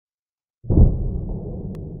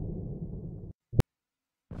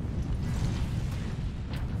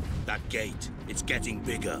That gate, it's getting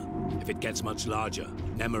bigger. If it gets much larger,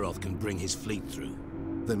 Nemeroth can bring his fleet through.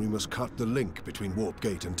 Then we must cut the link between Warp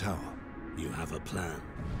Gate and Tower. You have a plan.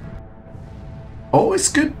 Always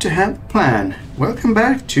good to have a plan. Welcome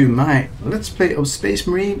back to my Let's Play of Space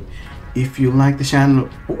Marine. If you like the channel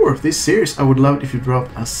or this series, I would love it if you drop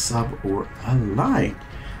a sub or a like.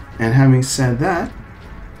 And having said that,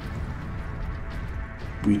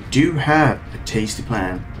 we do have a tasty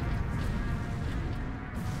plan.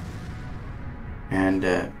 And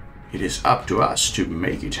it is up to us to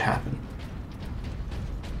make it happen.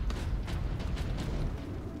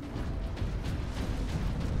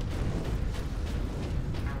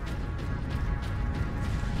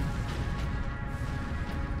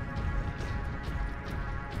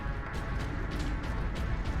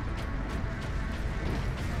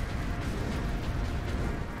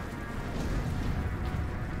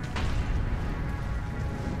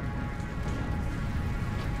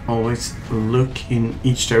 Always look in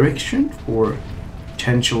each direction for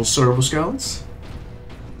potential servo scouts.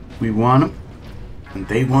 We want them, and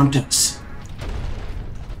they want us.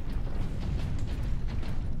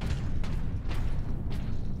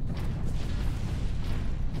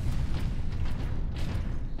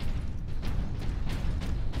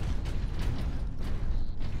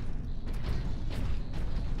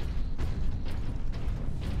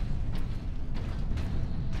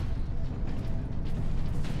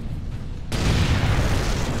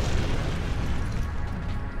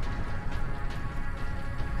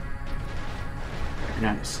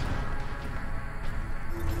 Nice.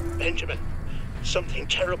 Benjamin, something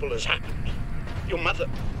terrible has happened. Your mother,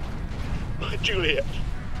 my Juliet,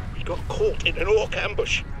 we got caught in an orc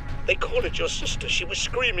ambush. They call it your sister. She was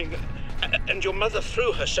screaming, and your mother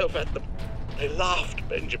threw herself at them. They laughed,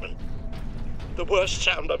 Benjamin. The worst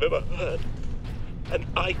sound I've ever heard. And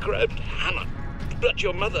I grabbed Hannah. But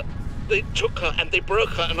your mother, they took her and they broke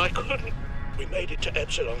her, and I couldn't. We made it to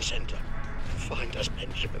Epsilon Center. Find us,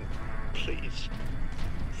 Benjamin, please.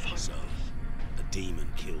 So, a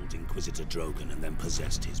demon killed Inquisitor Drogon and then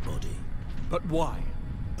possessed his body. But why?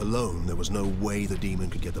 Alone, there was no way the demon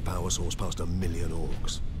could get the power source past 1 million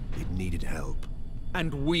orcs. It needed help.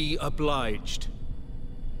 And we obliged.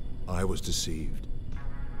 I was deceived.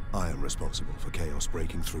 I am responsible for chaos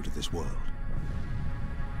breaking through to this world.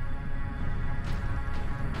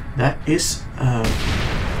 That is a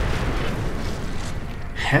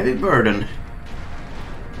heavy burden.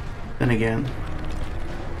 Then again,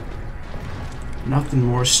 nothing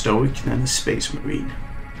more stoic than a space marine.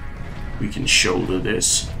 We can shoulder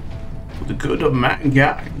this for the good of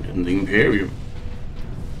mankind and the Imperial.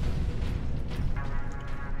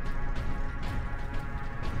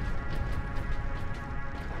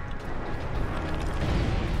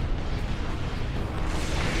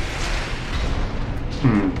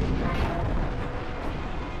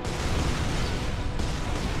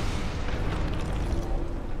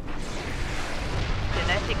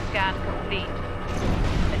 Genetic scan complete.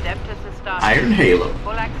 Adeptus has started. Iron Halo.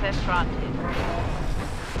 Full access granted.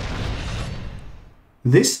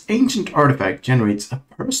 This ancient artifact generates a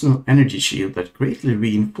personal energy shield that greatly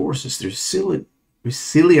reinforces the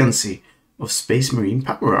resiliency of Space Marine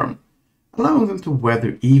power armor, allowing them to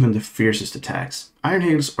weather even the fiercest attacks. Iron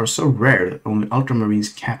Halos are so rare that only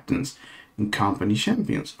Ultramarines captains and company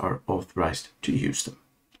champions are authorized to use them.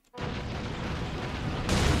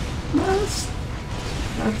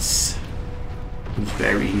 That's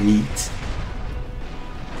very neat.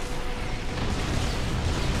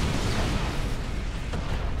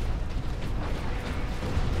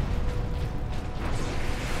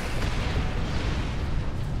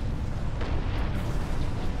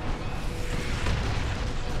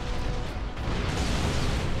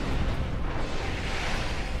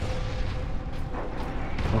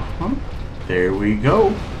 There we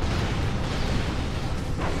go.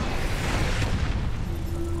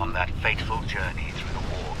 On that fateful journey through the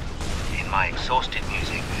war, in my exhausted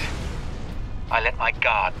musings, I let my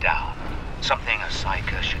guard down, something a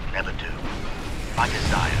psyker should never do. My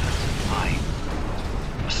desire, my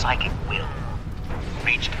psychic will,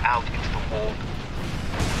 reached out into the warp.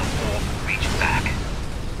 The warp reached back.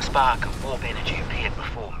 A spark of warp energy appeared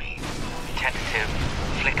before me, tentative,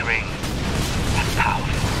 flickering, and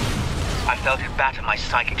powerful. I felt it batter my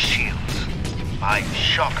psychic shields. My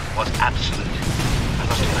shock was absolute. I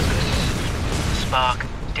lost focus. The spark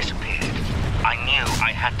disappeared. I knew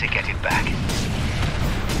I had to get it back.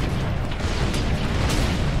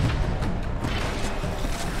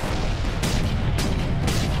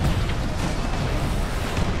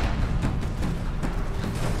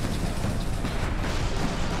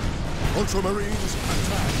 Ultramarines,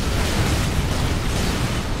 attack!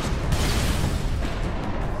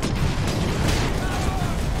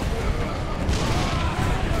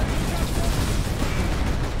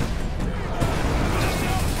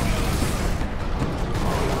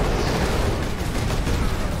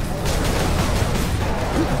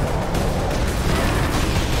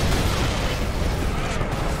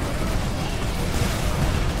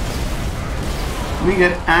 we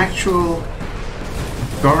get actual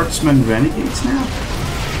guardsmen renegades now?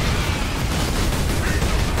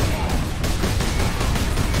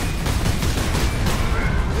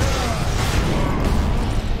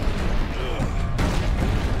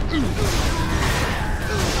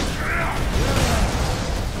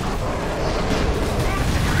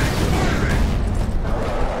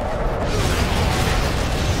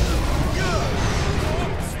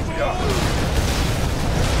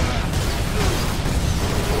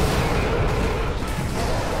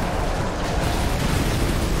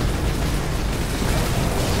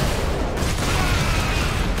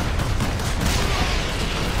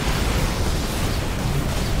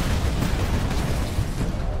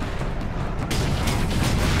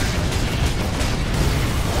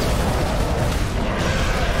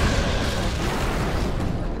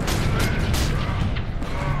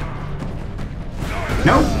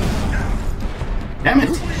 No! Damn it!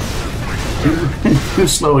 Too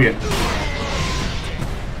slow again.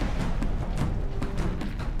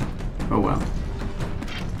 Oh well.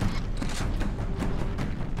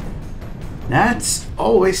 That's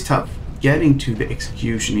always tough, getting to the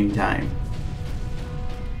execution in time.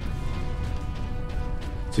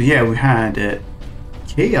 So yeah, we had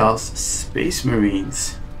Chaos Space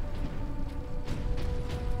Marines.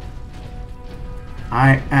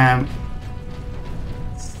 I am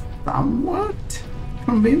somewhat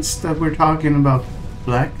convinced that we're talking about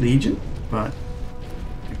Black Legion, but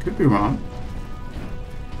I could be wrong.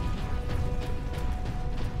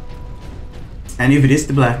 And if it is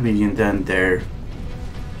the Black Legion, then they're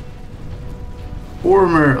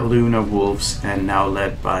former Luna Wolves and now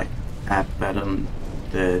led by Abaddon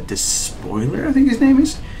the Despoiler, I think his name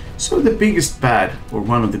is. So the biggest bad, or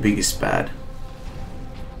one of the biggest bad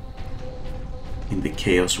in the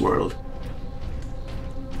Chaos world.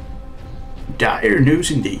 Dire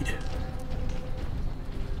news indeed.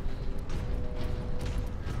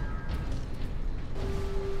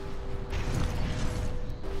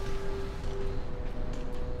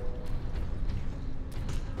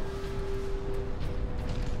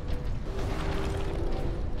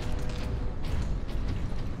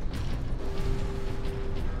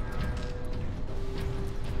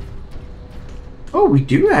 Oh, we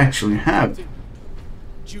do actually have.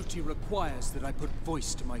 Duty requires that I put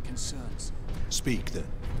voice to my concerns. Speak then.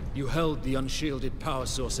 You held the unshielded power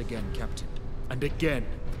source again, Captain. And again,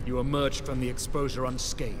 you emerged from the exposure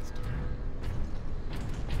unscathed.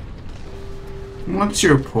 What's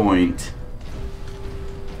your point?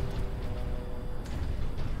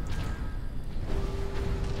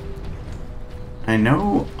 I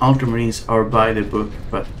know Ultramarines are by the book,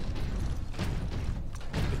 but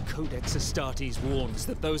The Codex Astartes warns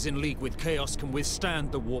that those in league with Chaos can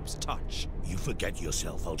withstand the warp's touch. You forget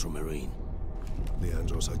yourself, Ultramarine.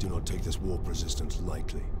 Leandros, I do not take this warp resistance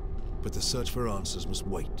lightly. But the search for answers must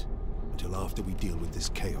wait until after we deal with this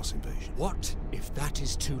Chaos invasion. What if that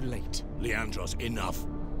is too late? Leandros, enough.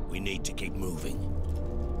 We need to keep moving.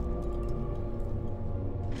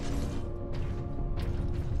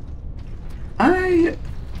 I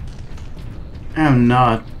am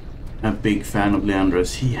not a big fan of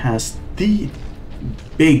Leandros. He has the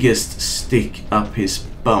biggest stick up his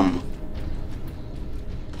bum.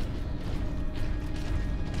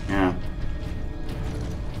 Yeah.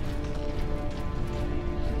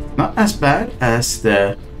 Not as bad as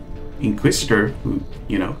the Inquisitor, who,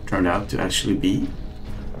 you know, turned out to actually be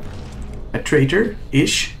a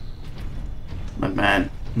traitor-ish. But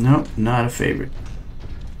man, no, not a favorite.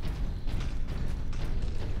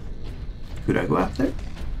 Could I go up there?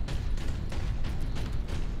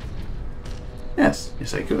 Yes,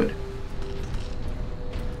 yes I could.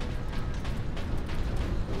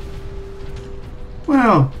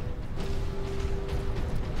 Well,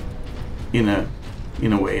 in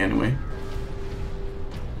a way anyway.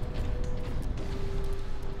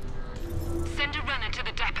 Send a runner to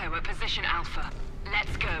the depot at position Alpha.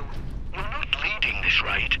 Let's go. You're not leading this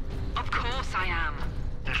raid. Of course I am.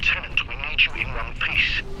 Lieutenant, we need you in one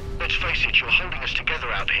piece. Let's face it, you're holding us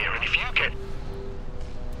together out here, and if you get...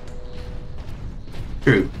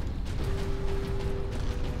 True.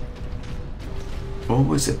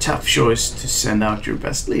 Always a tough choice to send out your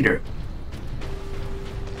best leader.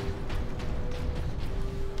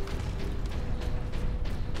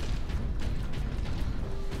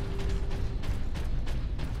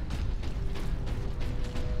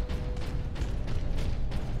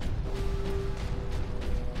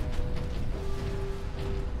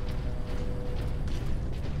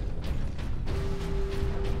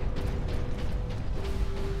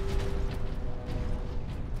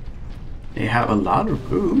 They have a lot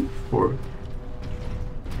of room for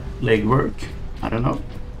legwork. I don't know.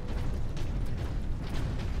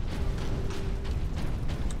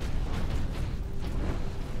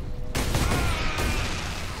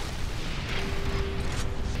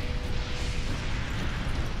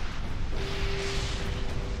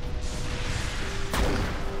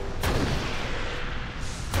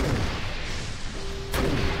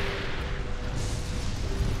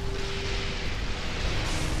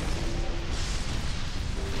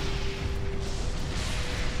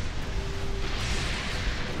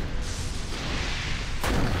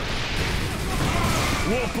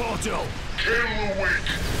 War portal! Kill the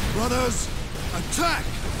weak! Brothers, attack!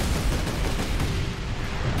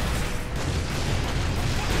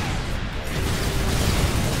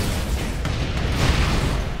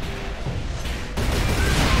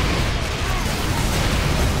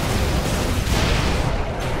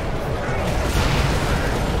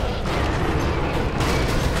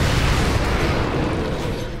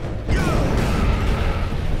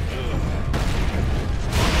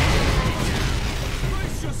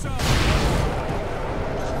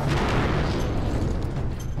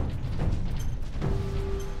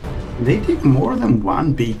 They take more than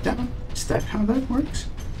one beatdown? Is that how that works?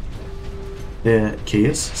 The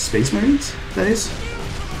Chaos Space Marines, that is?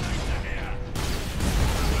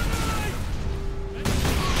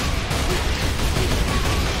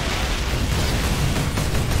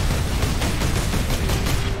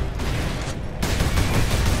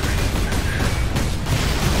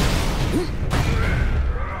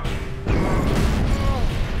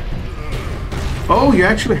 Oh, you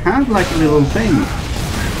actually have like a little thing.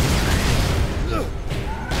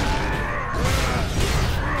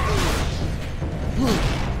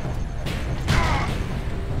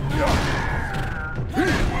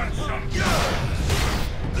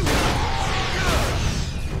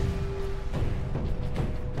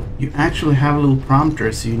 You actually have a little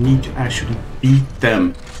prompter, so you need to actually beat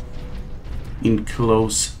them in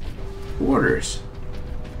close quarters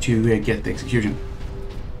to get the execution.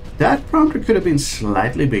 That prompter could have been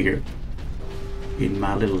slightly bigger, in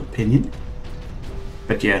my little opinion.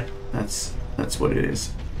 But yeah, that's what it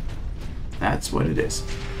is. That's what it is.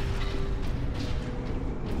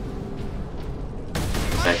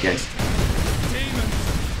 That guys.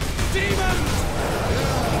 Demons! Demons!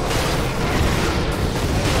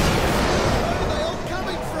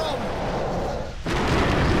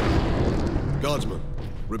 Guardsman,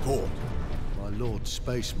 report. My Lord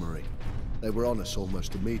Space Marine. They were on us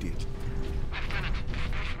almost immediately. Lieutenant,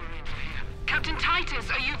 Space Marines are here. Captain Titus,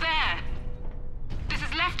 are you there? This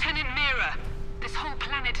is Lieutenant Mira. This whole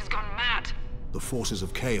planet has gone mad. The forces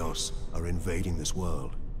of chaos are invading this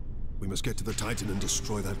world. We must get to the Titan and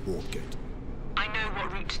destroy that warp gate. I know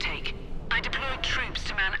what route to take. I deployed troops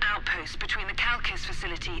to man outposts between the Calcus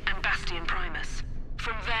facility and Bastion Primus.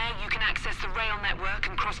 From there, you can access the rail network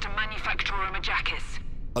and cross to Manufactura Majakis.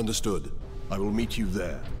 Understood. I will meet you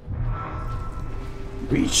there.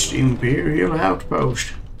 Reached Imperial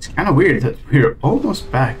outpost. It's kind of weird that we're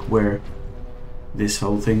almost back where this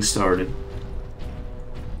whole thing started.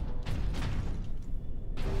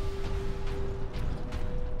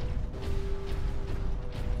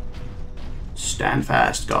 Stand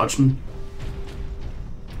fast, Guardsman.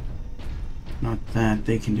 Not that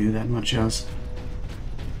they can do that much else.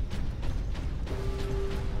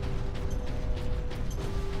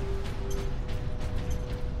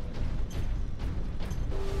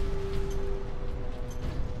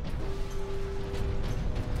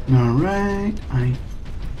 Alright, I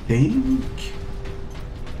think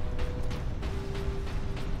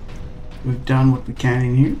we've done what we can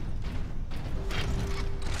in here.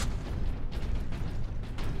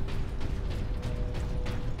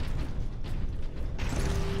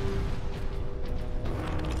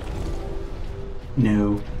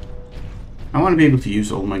 No. I want to be able to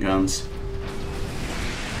use all my guns.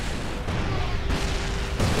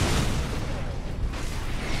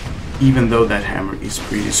 Even though that hammer is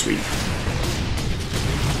pretty sweet.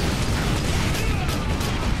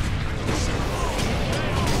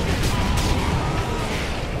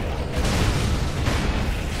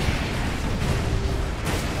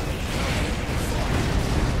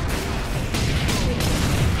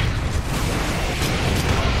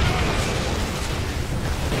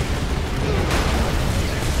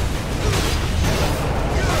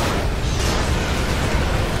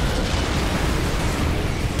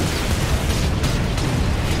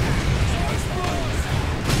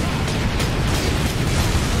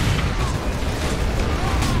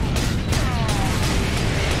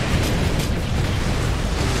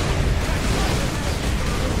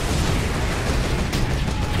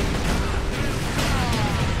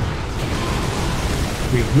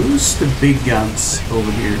 Who's the big guns over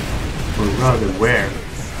here? Or rather, where?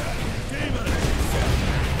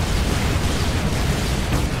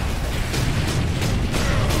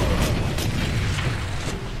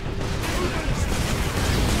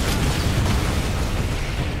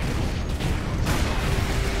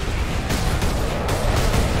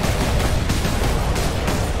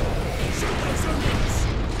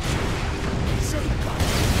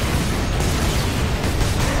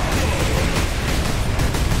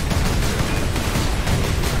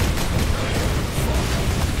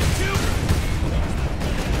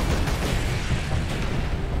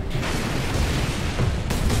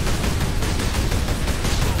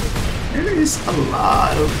 A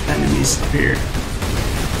lot of enemies up here.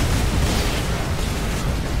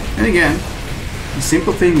 And again, the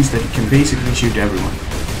simple thing is that you can basically shoot everyone.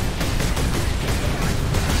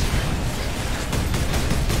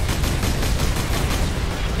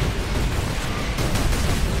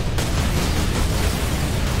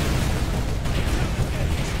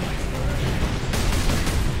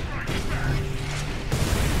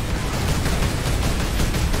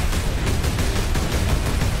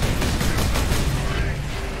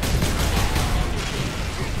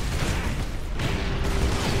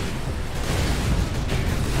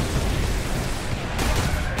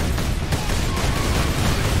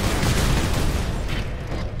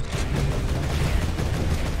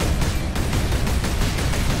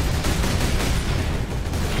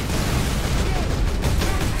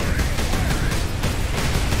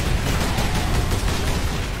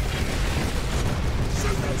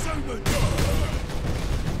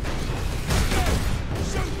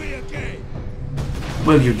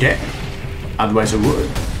 Well, you're dead. Otherwise I would.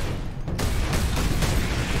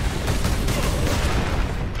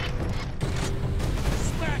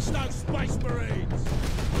 Smash those space marines!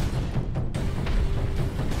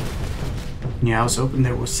 Yeah, I was hoping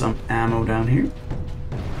there was some ammo down here.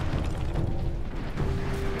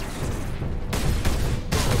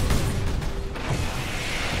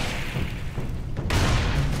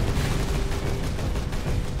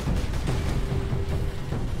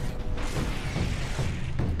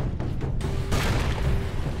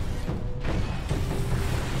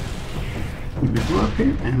 Will we go up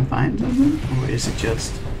here and find something? Or is it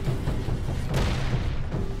just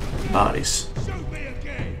bodies?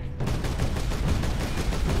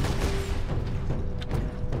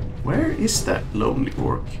 Where is that lonely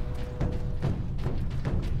orc?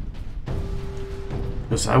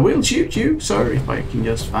 Because I will shoot you, sir, if I can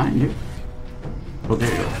just find you. Oh,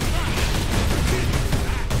 there you go.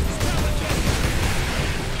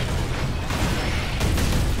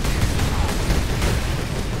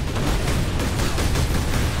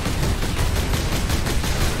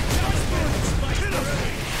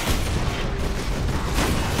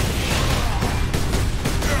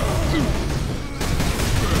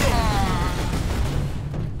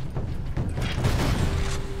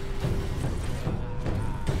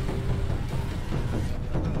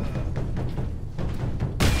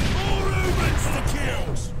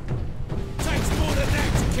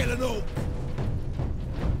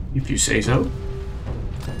 If you say so.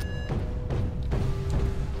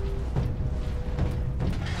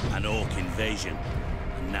 An orc invasion,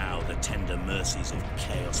 and now the tender mercies of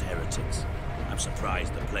Chaos heretics. I'm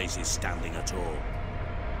surprised the place is standing at all.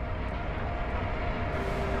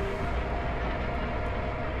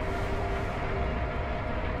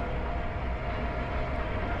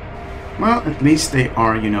 Well, at least they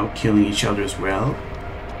are, you know, killing each other as well.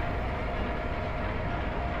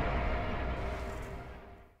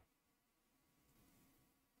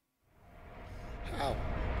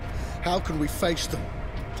 How can we face them?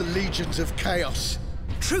 The legions of chaos.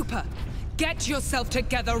 Trooper, get yourself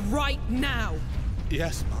together right now!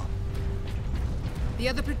 Yes, Mom. The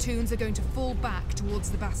other platoons are going to fall back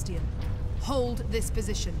towards the bastion. Hold this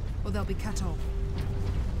position, or they'll be cut off.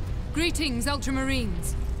 Greetings,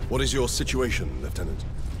 Ultramarines. What is your situation, Lieutenant?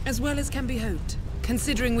 As well as can be hoped,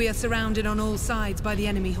 considering we are surrounded on all sides by the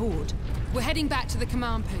enemy horde. We're heading back to the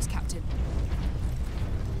command post, Captain.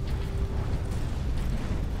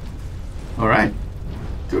 Alright.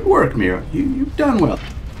 Good work, Mira. You've done well.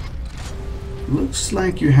 Looks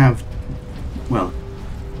like you have, well,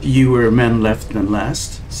 fewer men left than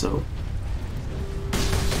last, so...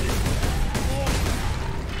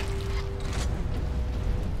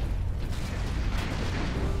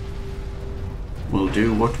 we'll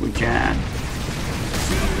do what we can.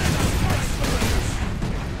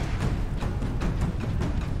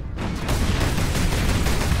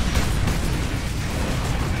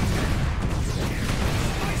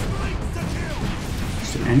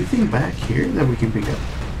 Anything back here that we can pick up?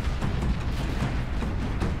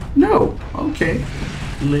 No. Okay.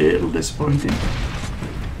 Little disappointing.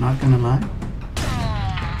 Not gonna lie.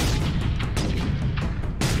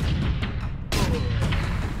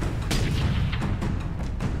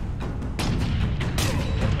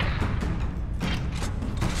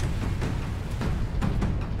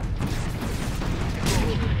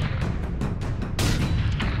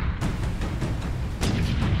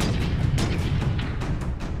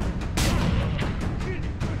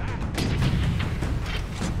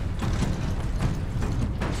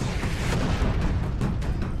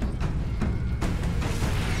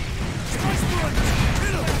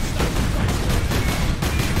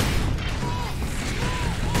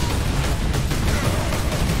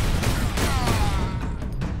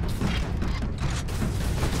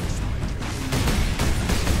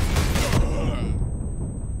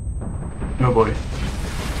 Oh boy.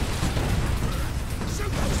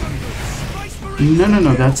 No, no,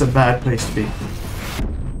 no, that's a bad place to be.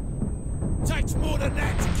 Takes more than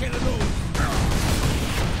that to kill an all.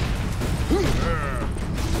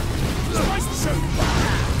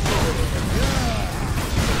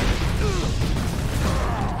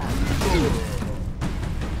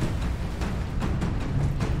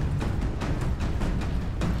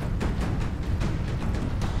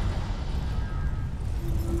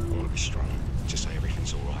 I want to be strong, just say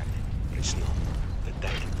everything's alright, but it's not. The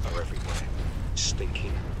dead are everywhere.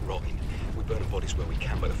 Stinking, rotting. We burn the bodies where we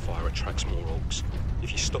can, but the fire attracts more orcs.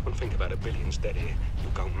 If you stop and think about the billions dead here,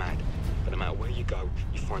 you'll go mad. But no matter where you go,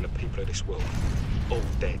 you find the people of this world, all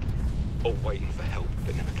dead, all waiting for help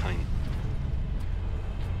that never came.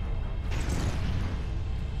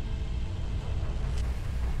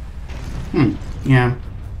 Yeah.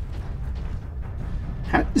 I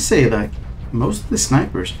have to say, like, most of the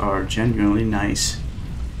snipers are genuinely nice.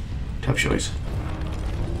 Tough choice.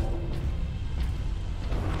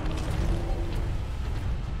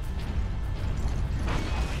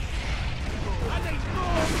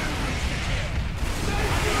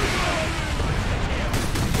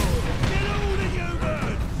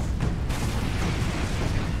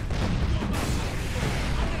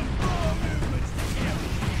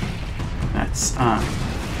 That's a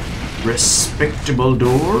respectable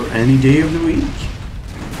door any day of the week.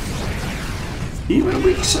 Even a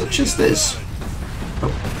week such as this.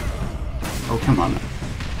 Oh, come on now.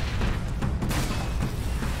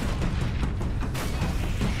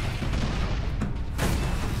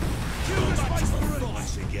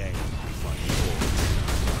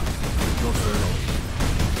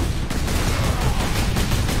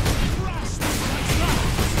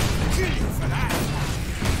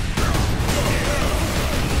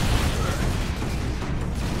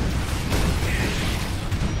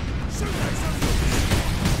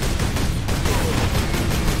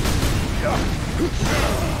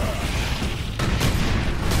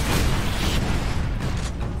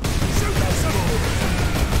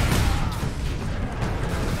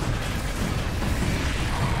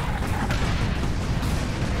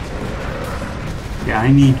 Yeah,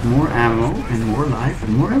 I need more ammo and more life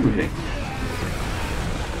and more everything.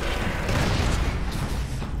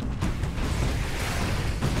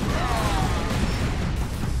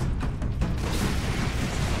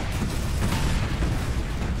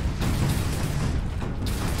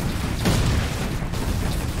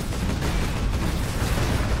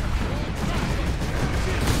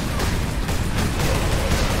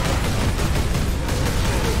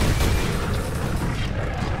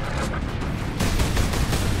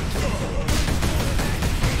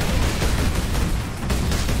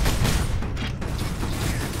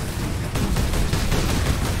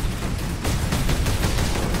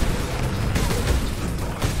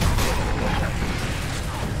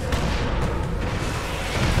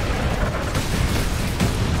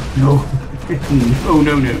 No. No,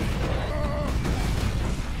 no, no.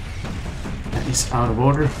 That is out of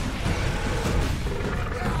order.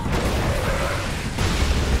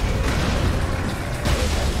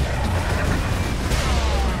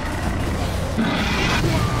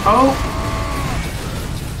 Oh!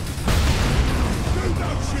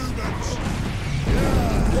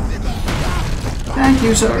 Thank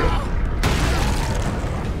you, sir.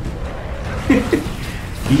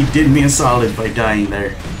 He did me a solid by dying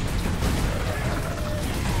there.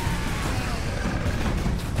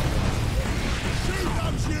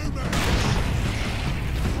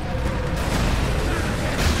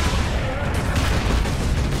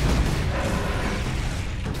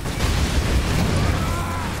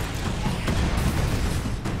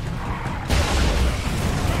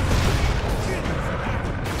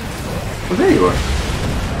 Well, there you are.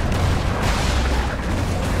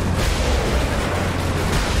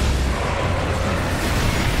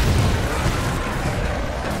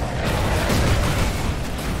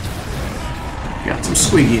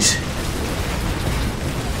 some squiggies.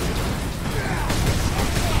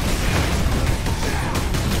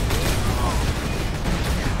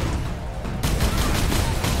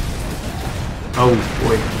 Oh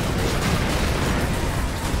boy.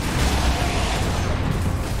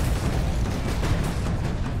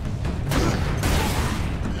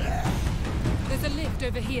 There's a lift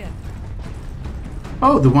over here.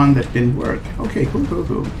 Oh, the one that didn't work. Okay, cool, cool,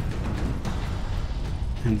 cool.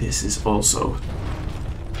 And this is also...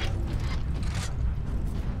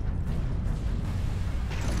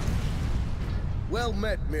 Well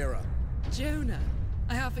met, Mira. Jonah,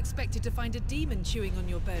 I half expected to find a demon chewing on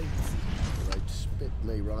your bones. They'd spit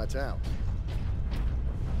me right out.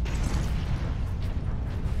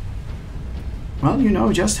 Well, you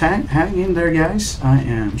know, just hang in there, guys. I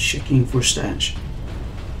am checking for stash.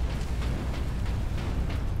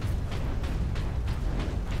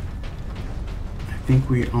 I think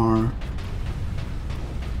we are...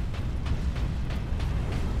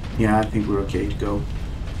 Yeah, I think we're okay to go.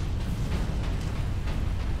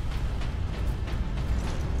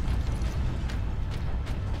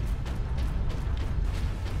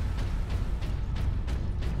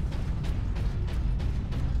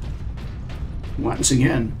 Once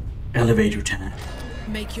again, elevator time.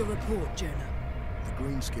 Make your report, Jonah. The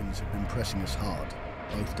Greenskins have been pressing us hard,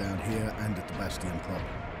 both down here and at the Bastion proper.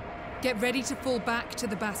 Get ready to fall back to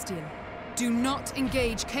the Bastion. Do not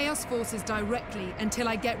engage Chaos forces directly until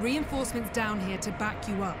I get reinforcements down here to back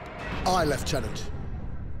you up. Aye, Lieutenant.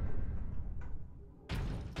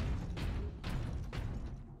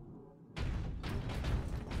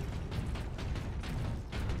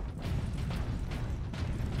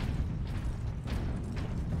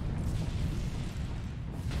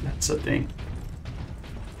 That's a thing.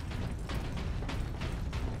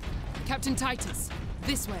 Captain Titus,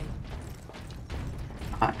 this way.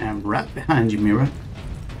 I am right behind you, Mira.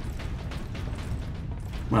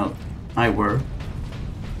 Well, I were.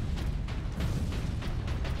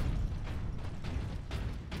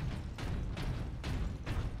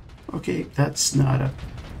 Okay, that's not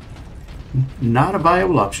a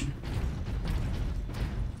viable option.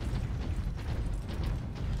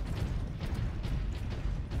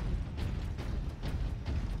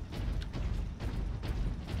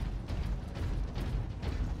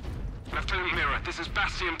 Lieutenant Mira, this is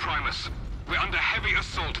Bastion Primus. We're under heavy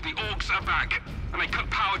assault. The Orcs are back, and they cut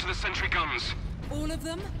power to the sentry guns. All of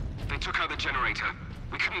them? They took out the generator.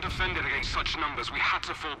 We couldn't defend it against such numbers. We had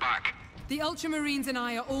to fall back. The Ultramarines and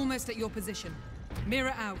I are almost at your position.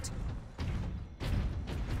 Mira out.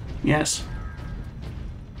 Yes.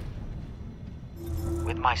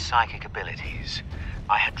 With my psychic abilities,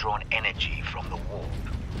 I had drawn energy from the warp.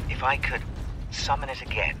 If I could summon it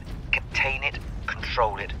again, contain it,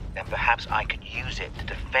 control it, then perhaps I could use it to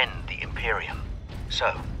defend the Imperium.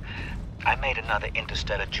 So, I made another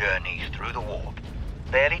interstellar journey through the warp.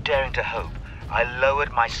 Barely daring to hope, I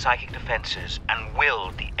lowered my psychic defenses and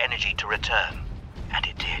willed the energy to return. And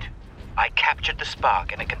it did. I captured the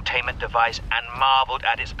spark in a containment device and marveled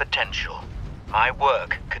at its potential. My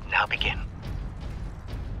work could now begin.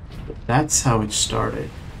 That's how it started.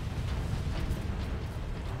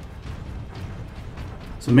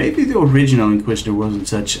 So maybe the original Inquisitor wasn't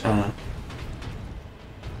such a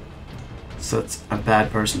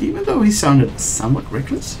bad person, even though he sounded somewhat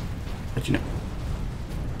reckless. But you know,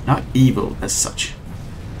 not evil as such.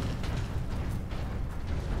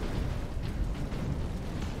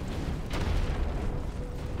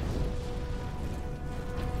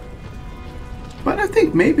 But I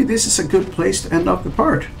think maybe this is a good place to end off the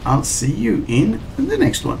part. I'll see you in the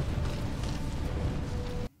next one.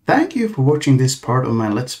 Thank you for watching this part of my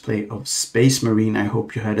Let's Play of Space Marine. I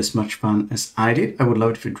hope you had as much fun as I did. I would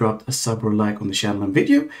love it if you dropped a sub or like on the channel and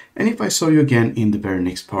video, and if I saw you again in the very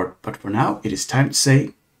next part. But for now, it is time to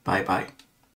say bye bye.